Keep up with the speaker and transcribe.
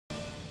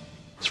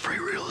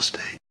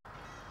estate.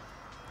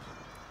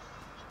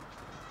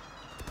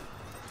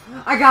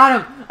 I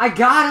got him! I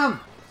got him!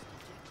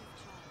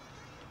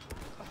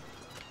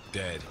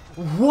 Dead.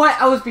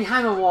 What? I was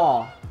behind the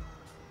wall.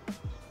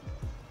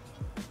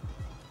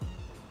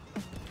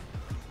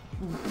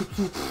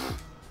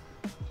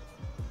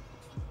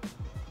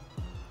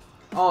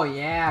 Oh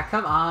yeah,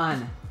 come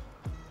on.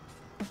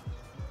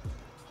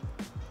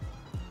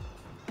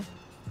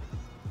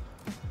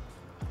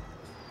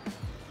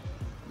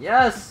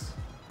 Yes!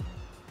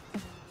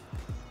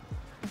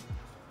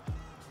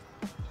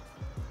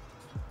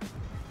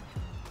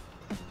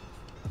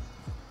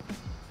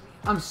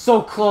 I'm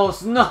so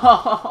close.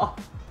 No!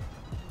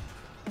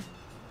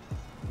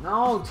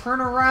 No, turn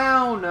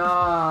around.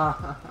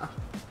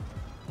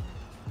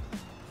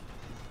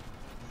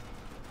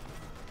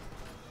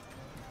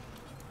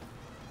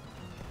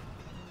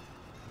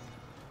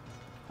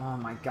 Oh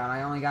my god,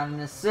 I only got an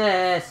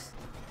assist.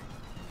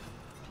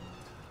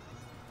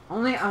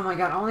 Oh my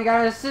god, I only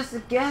got an assist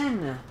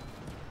again.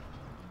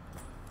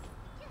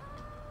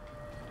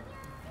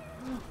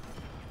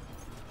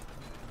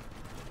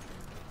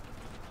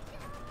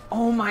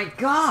 Oh my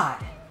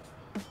god.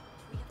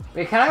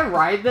 Wait, can I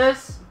ride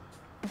this?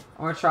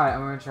 I'm gonna try it,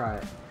 I'm gonna try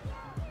it.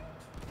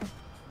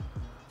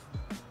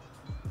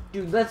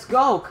 Dude, let's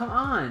go, come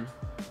on.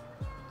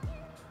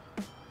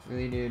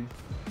 Really, dude.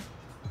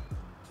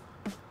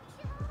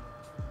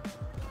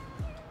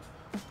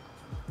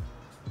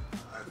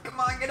 Come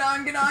on, get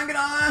on, get on, get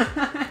on!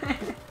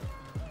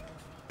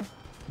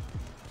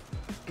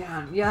 Get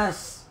on,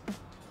 yes!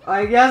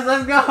 I guess,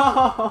 let's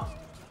go!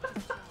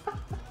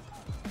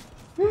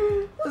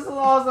 This is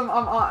awesome.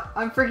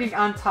 I'm freaking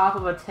on top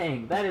of a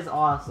tank. That is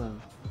awesome.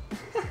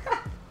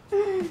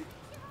 Here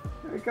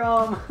we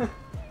come.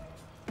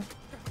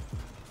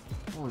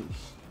 Holy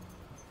sh!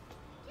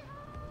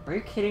 Are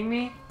you kidding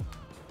me?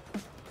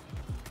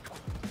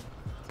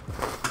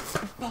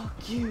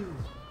 Fuck you.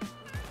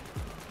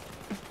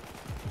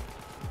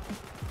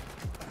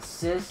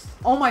 Assist.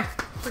 Oh my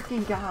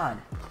freaking god.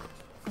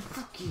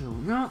 Fuck you.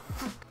 No.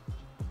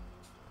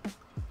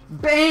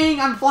 Bang!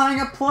 I'm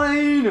flying a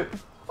plane.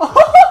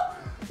 Oh,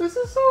 this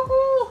is so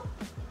cool!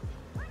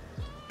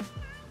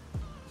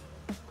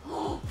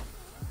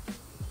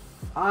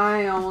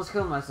 I almost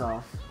killed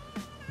myself.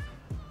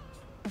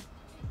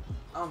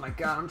 Oh my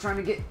god, I'm trying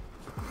to get...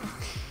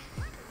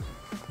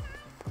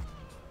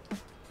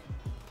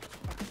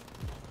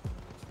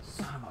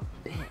 Son of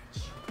a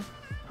bitch.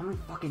 How many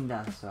fucking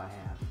deaths do I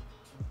have?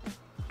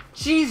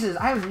 Jesus,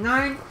 I have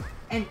 9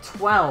 and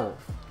 12.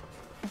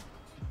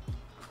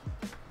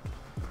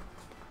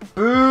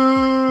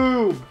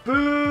 Boo!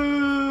 Boo!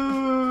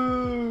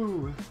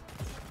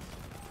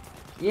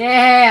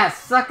 Yeah!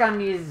 Suck on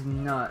these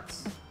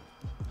nuts.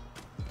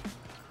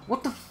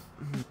 What the f-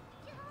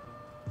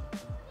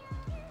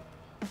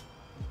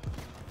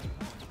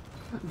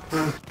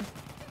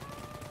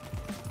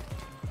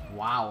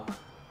 Wow.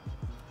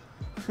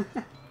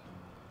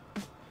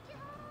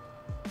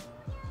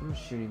 I'm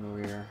shooting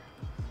over here.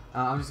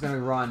 I'm just gonna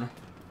run.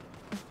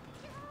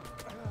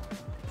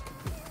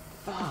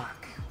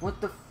 Fuck.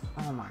 What the f-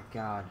 Oh my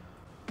god.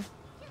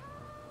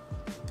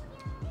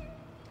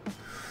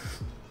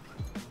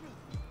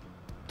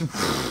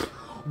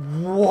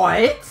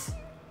 What?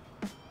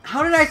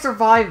 How did I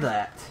survive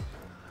that?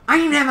 I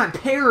didn't even have my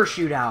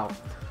parachute out.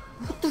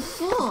 What the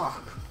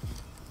fuck?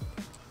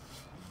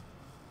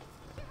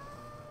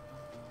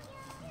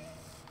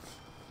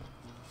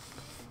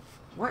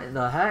 What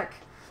the heck?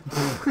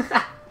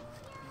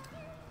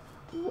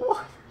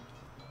 What?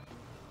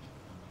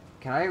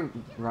 Can I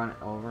run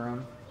over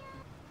him?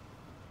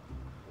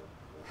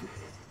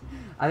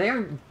 I think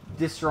I'm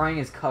destroying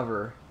his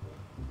cover.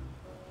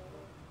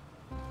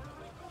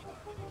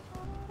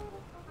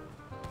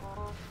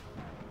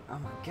 Oh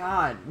my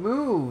god,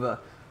 move!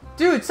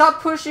 Dude,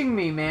 stop pushing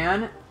me,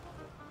 man!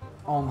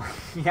 Oh my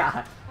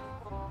god.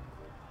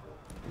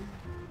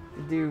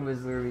 The dude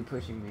was literally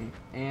pushing me.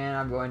 And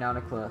I'm going down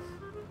a cliff.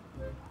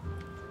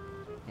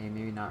 Hey,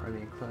 maybe not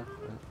really a cliff,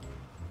 but...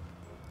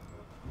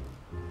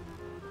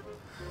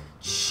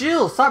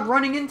 Chill! Stop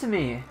running into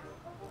me!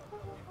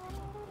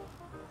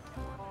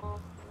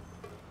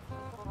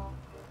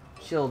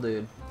 Chill,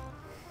 dude.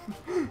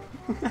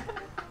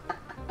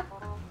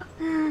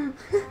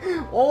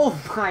 Oh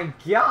my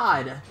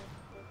god!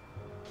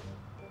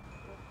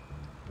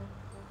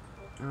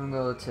 I'm gonna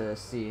go to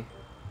C.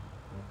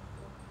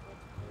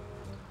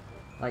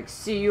 Like,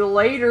 see you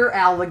later,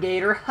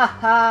 alligator.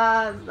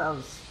 Haha! That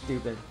was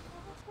stupid.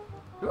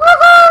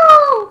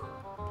 Woohoo!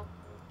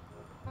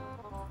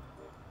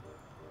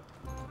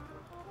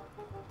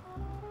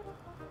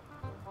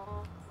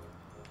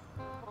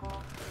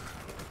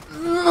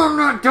 I'm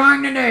not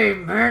dying today,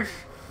 bitch!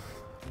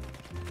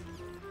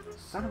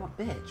 Son of a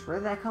bitch, where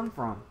did that come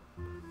from?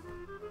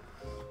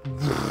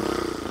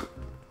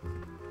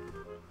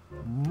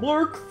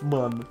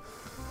 Marksman!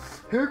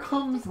 Here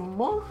comes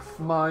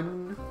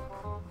Marksman!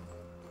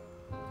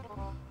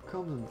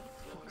 Comes and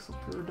fucks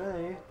up your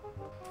day.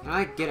 Can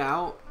I get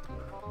out?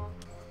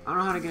 I don't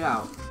know how to get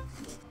out.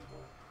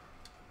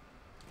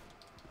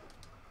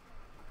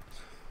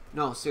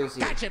 No,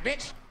 seriously. Gotcha,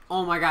 bitch.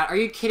 Oh my god, are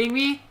you kidding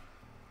me?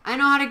 I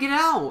know how to get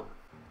out.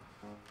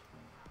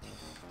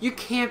 You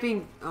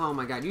camping. Oh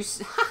my god, you.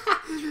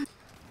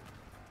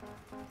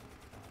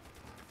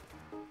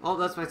 Oh,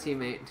 that's my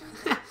teammate.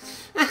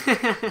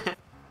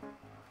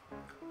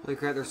 Holy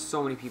crap, there's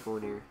so many people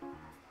in here.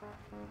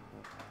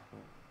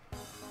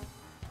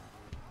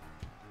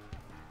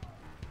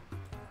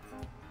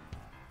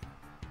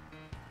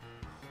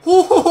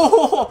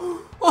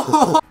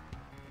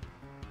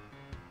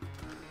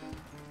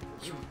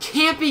 You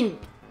camping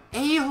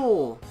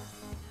a-hole.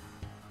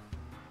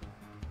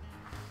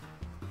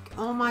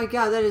 Oh my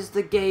god, that is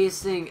the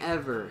gayest thing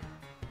ever.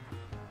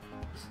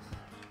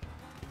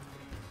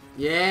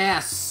 Yeah,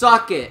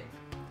 suck it.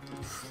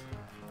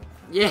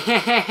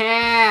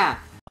 Yeah.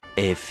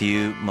 A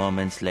few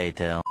moments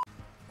later.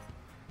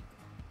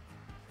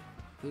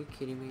 Are you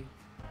kidding me?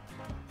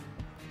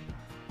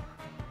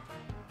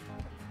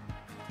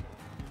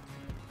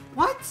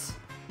 What?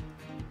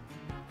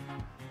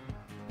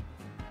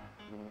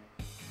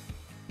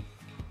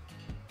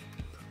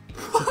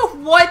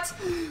 What?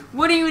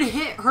 What even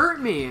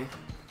hurt me?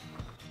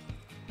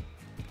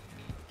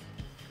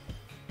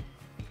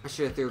 I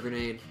should have threw a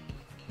grenade.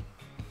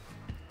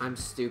 I'm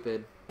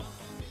stupid.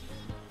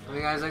 If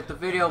you guys like the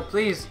video,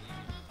 please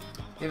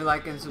leave a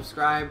like and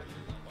subscribe.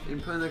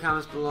 And put in the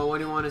comments below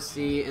what you want to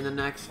see in the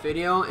next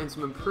video and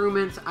some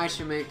improvements I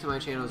should make to my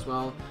channel as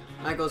well.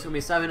 My goal is going to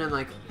be 7, and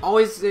like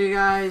always see you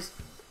guys,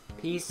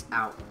 peace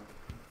out.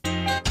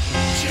 Check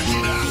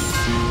it out.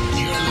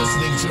 You're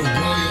listening to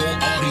Royal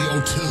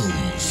Audio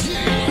Tunes.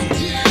 Yeah.